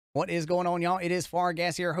What is going on, y'all? It is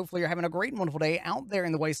Fargassier here. Hopefully, you're having a great and wonderful day out there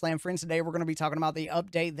in the wasteland. Friends, today we're going to be talking about the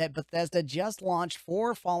update that Bethesda just launched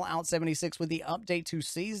for Fallout 76 with the update to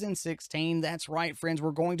Season 16. That's right, friends.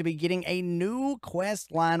 We're going to be getting a new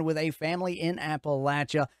quest line with a family in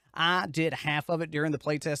Appalachia. I did half of it during the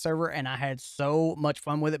playtest server, and I had so much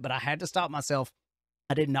fun with it, but I had to stop myself.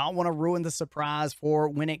 I did not want to ruin the surprise for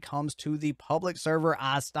when it comes to the public server.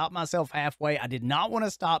 I stopped myself halfway. I did not want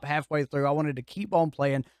to stop halfway through. I wanted to keep on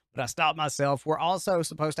playing, but I stopped myself. We're also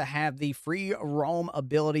supposed to have the free roam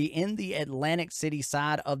ability in the Atlantic City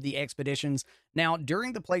side of the expeditions. Now,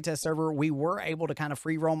 during the playtest server, we were able to kind of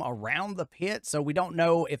free roam around the pit, so we don't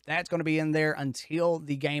know if that's going to be in there until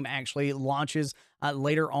the game actually launches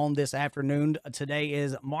later on this afternoon. Today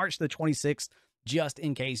is March the 26th, just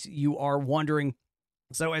in case you are wondering.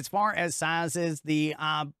 So as far as sizes, the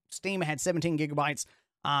Steam had 17 gigabytes,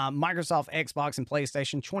 Microsoft, Xbox, and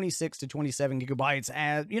PlayStation 26 to 27 gigabytes.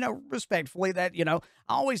 As you know, respectfully, that I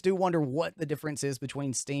always do wonder what the difference is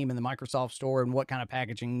between Steam and the Microsoft Store and what kind of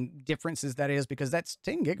packaging differences that is, because that's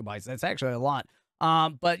 10 gigabytes. That's actually a lot.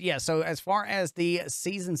 But yeah, so as far as the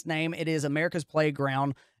season's name, it is America's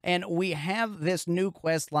Playground, and we have this new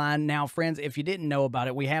quest line now, friends. If you didn't know about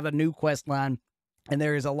it, we have a new quest line, and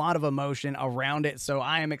there is a lot of emotion around it. So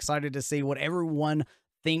I am excited to see what everyone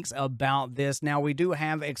thinks about this. Now, we do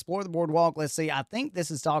have Explore the Boardwalk. Let's see. I think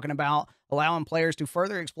this is talking about allowing players to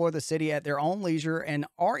further explore the city at their own leisure and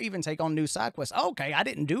or even take on new side quests. Okay, I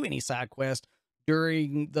didn't do any side quests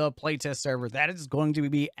during the playtest server. That is going to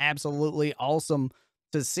be absolutely awesome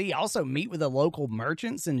to see. Also, meet with the local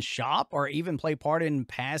merchants and shop, or even play part in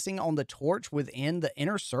passing on the torch within the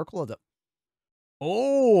inner circle of the...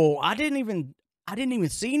 Oh, I didn't even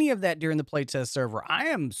see any of that during the playtest server. I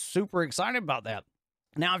am super excited about that.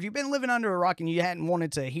 Now, if you've been living under a rock and you hadn't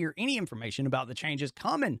wanted to hear any information about the changes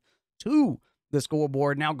coming to the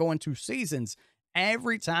scoreboard, now going to seasons,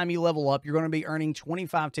 every time you level up, you're going to be earning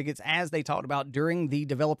 25 tickets, as they talked about during the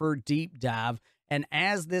developer deep dive. And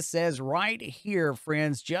as this says right here,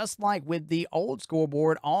 friends, just like with the old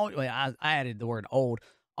scoreboard, I added the word old.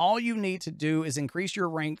 All you need to do is increase your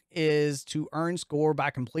rank is to earn score by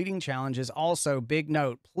completing challenges. Also, big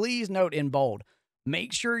note, please note in bold,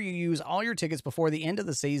 make sure you use all your tickets before the end of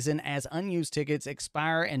the season, as unused tickets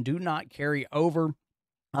expire and do not carry over.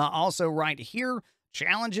 Also, right here,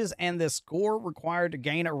 challenges and the score required to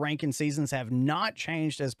gain a rank in seasons have not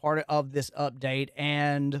changed as part of this update,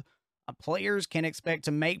 and players can expect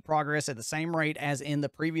to make progress at the same rate as in the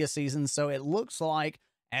previous season. So it looks like,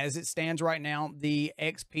 as it stands right now, the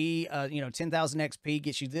XP, 10,000 XP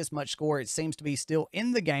gets you this much score. It seems to be still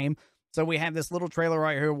in the game. So we have this little trailer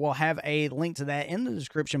right here. We'll have a link to that in the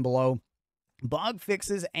description below. Bug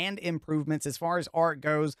fixes and improvements. As far as art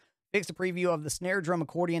goes, fixed a preview of the snare drum,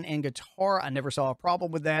 accordion, and guitar. I never saw a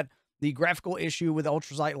problem with that. The graphical issue with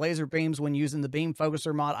ultrasight laser beams when using the beam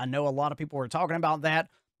focuser mod. I know a lot of people were talking about that.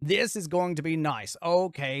 This is going to be nice.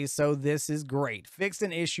 Okay, so this is great. Fixed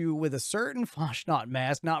an issue with a certain Fasnacht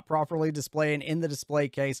mask not properly displaying in the display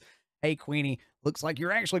case. Hey, Queenie, looks like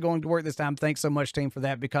you're actually going to work this time. Thanks so much, team, for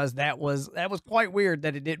that, because that was quite weird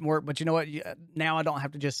that it didn't work. But you know what? Now I don't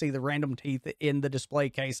have to just see the random teeth in the display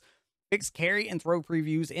case. Fixed carry and throw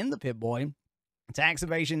previews in the Pip-Boy. Tax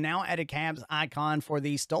evasion now added cabs icon for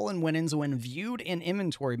the stolen winnings when viewed in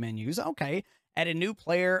inventory menus. Okay. Add a new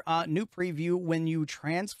player, new preview when you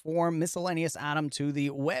transform miscellaneous item to the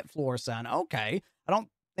wet floor sign. Okay. I don't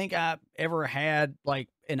think I ever had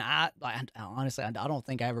honestly, I don't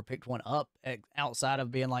think I ever picked one up outside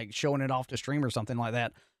of being like showing it off to stream or something like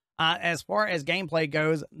that. As far as gameplay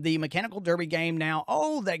goes, the mechanical derby game now,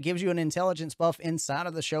 that gives you an intelligence buff inside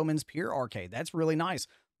of the Showman's Pier Arcade. That's really nice.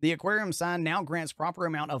 The aquarium sign now grants proper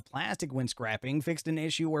amount of plastic when scrapping. Fixed an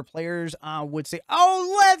issue where players would say,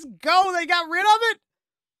 "Oh, let's go! They got rid of it."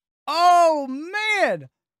 Oh man!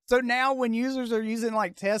 So now when users are using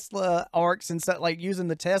like Tesla arcs and stuff, like using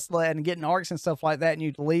the Tesla and getting arcs and stuff like that, and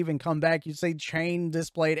you leave and come back, you see chain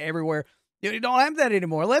displayed everywhere. You don't have that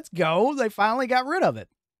anymore. Let's go! They finally got rid of it.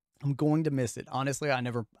 I'm going to miss it. Honestly, I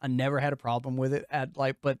never had a problem with it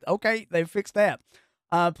but okay, they fixed that.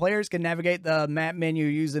 Players can navigate the map menu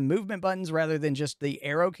using movement buttons rather than just the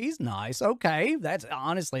arrow keys. Nice. Okay. That's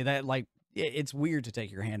honestly it's weird to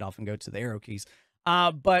take your hand off and go to the arrow keys.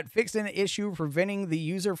 But fixed an issue preventing the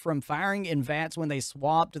user from firing in VATS when they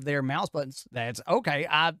swapped their mouse buttons. That's okay.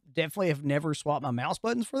 I definitely have never swapped my mouse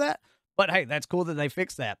buttons for that, but hey, that's cool that they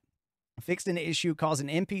fixed that. Fixed an issue causing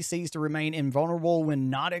NPCs to remain invulnerable when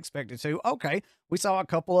not expected to. Okay. We saw a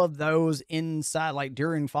couple of those inside, like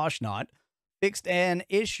during Fasnacht. Fixed an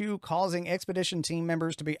issue causing expedition team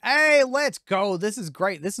members to be, hey, let's go. This is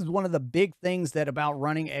great. This is one of the big things that about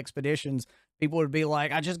running expeditions. People would be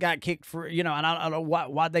like, I just got kicked for, and I don't know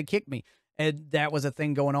why'd they kick me. And that was a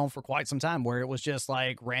thing going on for quite some time where it was just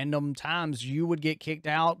like random times you would get kicked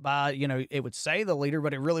out by, it would say the leader,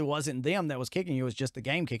 but it really wasn't them that was kicking you. It was just the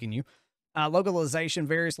game kicking you. Localization,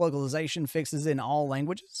 various localization fixes in all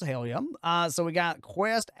languages. Hell yeah. So we got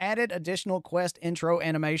quest, added additional quest intro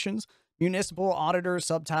animations. Municipal auditor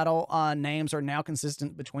subtitle names are now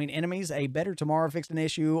consistent between enemies. A Better Tomorrow fixed an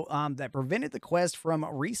issue that prevented the quest from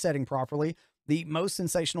resetting properly. The most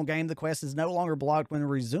sensational game, the quest is no longer blocked when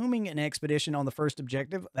resuming an expedition on the first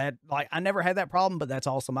objective. That, I never had that problem, but that's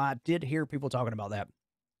awesome. I did hear people talking about that.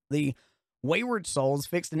 The Wayward Souls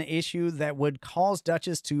fixed an issue that would cause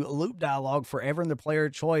Duchess to loop dialogue forever in the player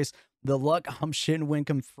choice. The luck option when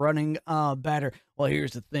confronting batter. Well,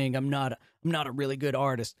 here's the thing. I'm not a really good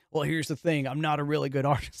artist. Well, here's the thing. I'm not a really good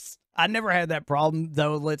artist. I never had that problem,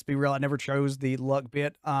 though. Let's be real. I never chose the luck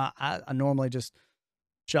bit. I normally just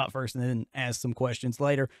shot first and then ask some questions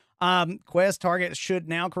later. Quest targets should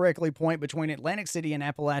now correctly point between Atlantic City and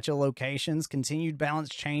Appalachia locations. Continued balance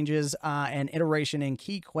changes and iteration in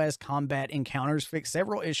key quest combat encounters fix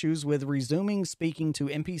several issues with resuming speaking to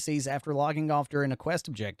NPCs after logging off during a quest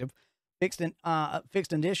objective.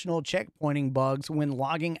 Fixed additional checkpointing bugs when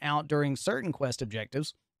logging out during certain quest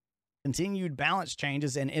objectives. Continued balance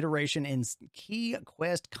changes and iteration in key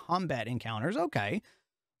quest combat encounters. Okay.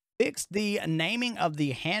 Fixed the naming of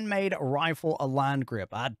the handmade rifle aligned grip.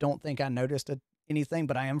 I don't think I noticed anything,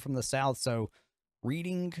 but I am from the South, so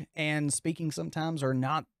reading and speaking sometimes are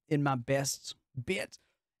not in my best bit.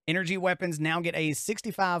 Energy weapons now get a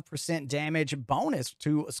 65% damage bonus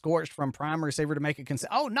to Scorched from Prime Receiver to make it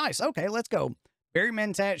oh, nice. Okay, let's go. Berry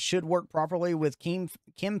Mentat should work properly with Kim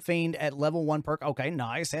Fiend at level 1 perk. Okay,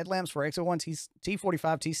 nice. Headlamps for X01,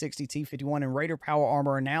 T45, T60, T51, and Raider Power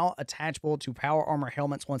Armor are now attachable to Power Armor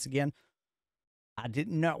helmets once again. I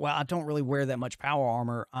didn't know. Well, I don't really wear that much Power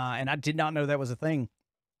Armor, and I did not know that was a thing.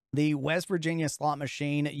 The West Virginia slot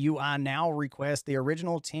machine UI now requests the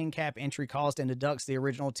original 10 cap entry cost and deducts the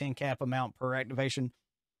original 10 cap amount per activation.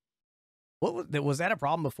 What was that a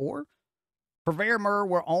problem before? Purveyor Myrrh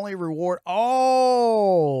will only reward.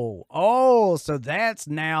 So that's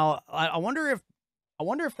now. I wonder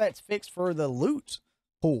if that's fixed for the loot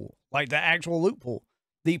pool, like the actual loot pool.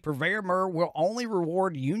 The Purveyor Myrrh will only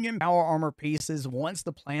reward Union Power Armor pieces once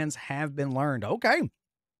the plans have been learned. Okay,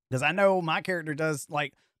 because I know my character does.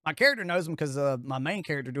 Like my character knows them because my main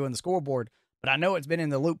character doing the scoreboard. But I know it's been in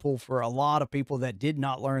the loot pool for a lot of people that did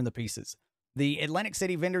not learn the pieces. The Atlantic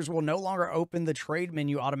City vendors will no longer open the trade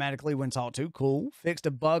menu automatically when talked to. Cool. Fixed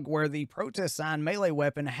a bug where the protest sign melee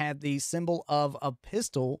weapon had the symbol of a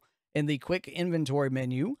pistol in the quick inventory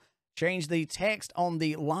menu. Changed the text on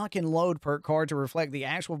the lock and load perk card to reflect the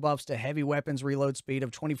actual buffs to heavy weapons reload speed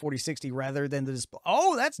of 20/40/60 rather than the display.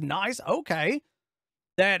 Oh, that's nice. Okay.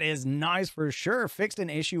 That is nice for sure. Fixed an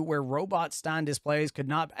issue where robot Stein displays could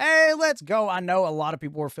not. Hey, let's go. I know a lot of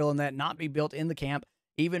people were feeling that not be built in the camp,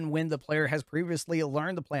 even when the player has previously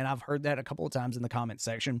learned the plan. I've heard that a couple of times in the comment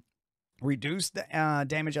section. Reduce the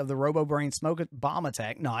damage of the Robo Brain smoke bomb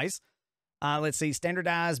attack. Nice. Let's see.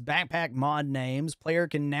 Standardized backpack mod names. Player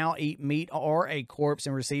can now eat meat or a corpse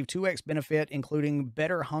and receive 2x benefit, including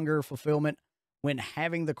better hunger fulfillment when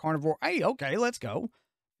having the carnivore. Hey, okay, let's go.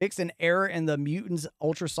 Fixed an error in the mutant's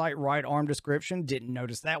ultrasight right arm description. Didn't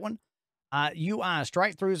notice that one. UI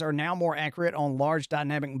strike-throughs are now more accurate on large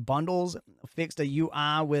dynamic bundles. Fixed a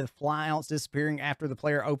UI with flyouts disappearing after the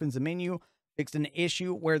player opens the menu. Fixed an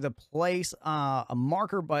issue where the place a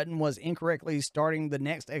marker button was incorrectly starting the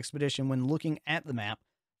next expedition when looking at the map.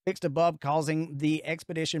 Fixed a bug causing the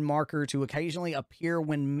expedition marker to occasionally appear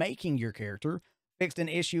when making your character. Fixed an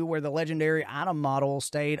issue where the legendary item model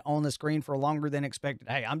stayed on the screen for longer than expected.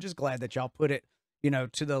 Hey, I'm just glad that y'all put it,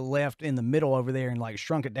 to the left in the middle over there and like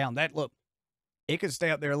shrunk it down. That look, it could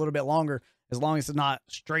stay up there a little bit longer as long as it's not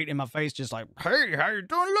straight in my face, just like, hey, how you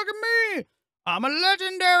doing? Look at me. I'm a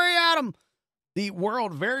legendary item. The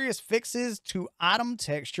world, various fixes to item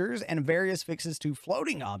textures and various fixes to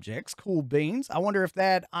floating objects. Cool beans. I wonder if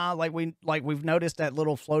that, we've noticed that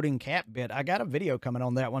little floating cap bit. I got a video coming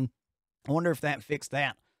on that one. I wonder if that fixed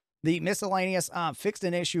that. The miscellaneous fixed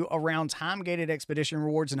an issue around time-gated expedition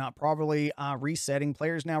rewards not properly resetting.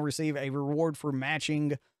 Players now receive a reward for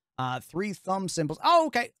matching 3 thumb symbols. Oh,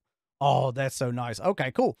 okay. Oh, that's so nice.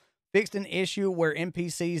 Okay, cool. Fixed an issue where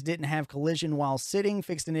NPCs didn't have collision while sitting.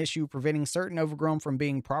 Fixed an issue preventing certain overgrown from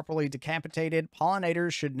being properly decapitated.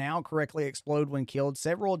 Pollinators should now correctly explode when killed.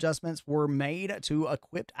 Several adjustments were made to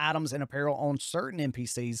equipped items and apparel on certain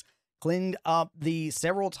NPCs. cleaned up the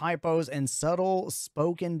several typos and subtle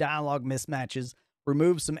spoken dialogue mismatches,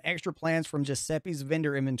 removed some extra plans from Giuseppe's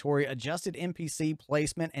vendor inventory, adjusted NPC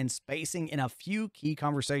placement and spacing in a few key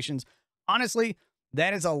conversations. Honestly,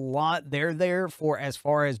 that is a lot there for as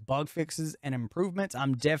far as bug fixes and improvements.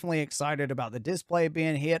 I'm definitely excited about the display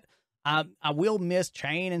being hit. I will miss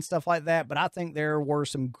chain and stuff like that, but I think there were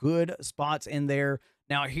some good spots in there.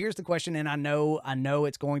 Now, here's the question, and I know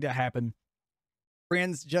it's going to happen.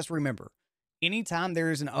 Friends, just remember, anytime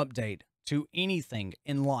there is an update to anything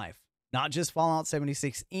in life, not just Fallout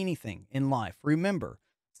 76, anything in life, remember,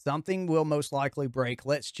 something will most likely break.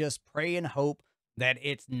 Let's just pray and hope that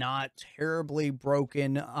it's not terribly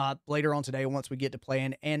broken later on today once we get to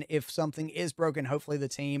playing. And if something is broken, hopefully the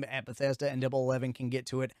team at Bethesda and Double 11 can get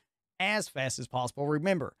to it as fast as possible.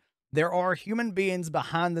 Remember, there are human beings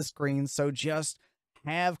behind the screen, so just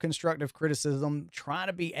have constructive criticism. Try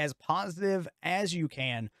to be as positive as you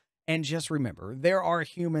can. And just remember, there are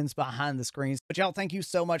humans behind the screens. But y'all, thank you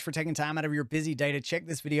so much for taking time out of your busy day to check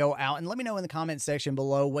this video out. And let me know in the comment section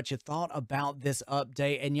below what you thought about this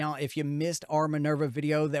update. And y'all, if you missed our Minerva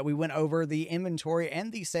video that we went over the inventory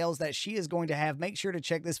and the sales that she is going to have, make sure to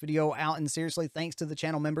check this video out. And seriously, thanks to the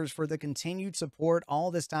channel members for the continued support all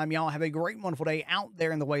this time. Y'all have a great, wonderful day out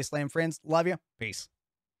there in the wasteland, friends. Love you. Peace.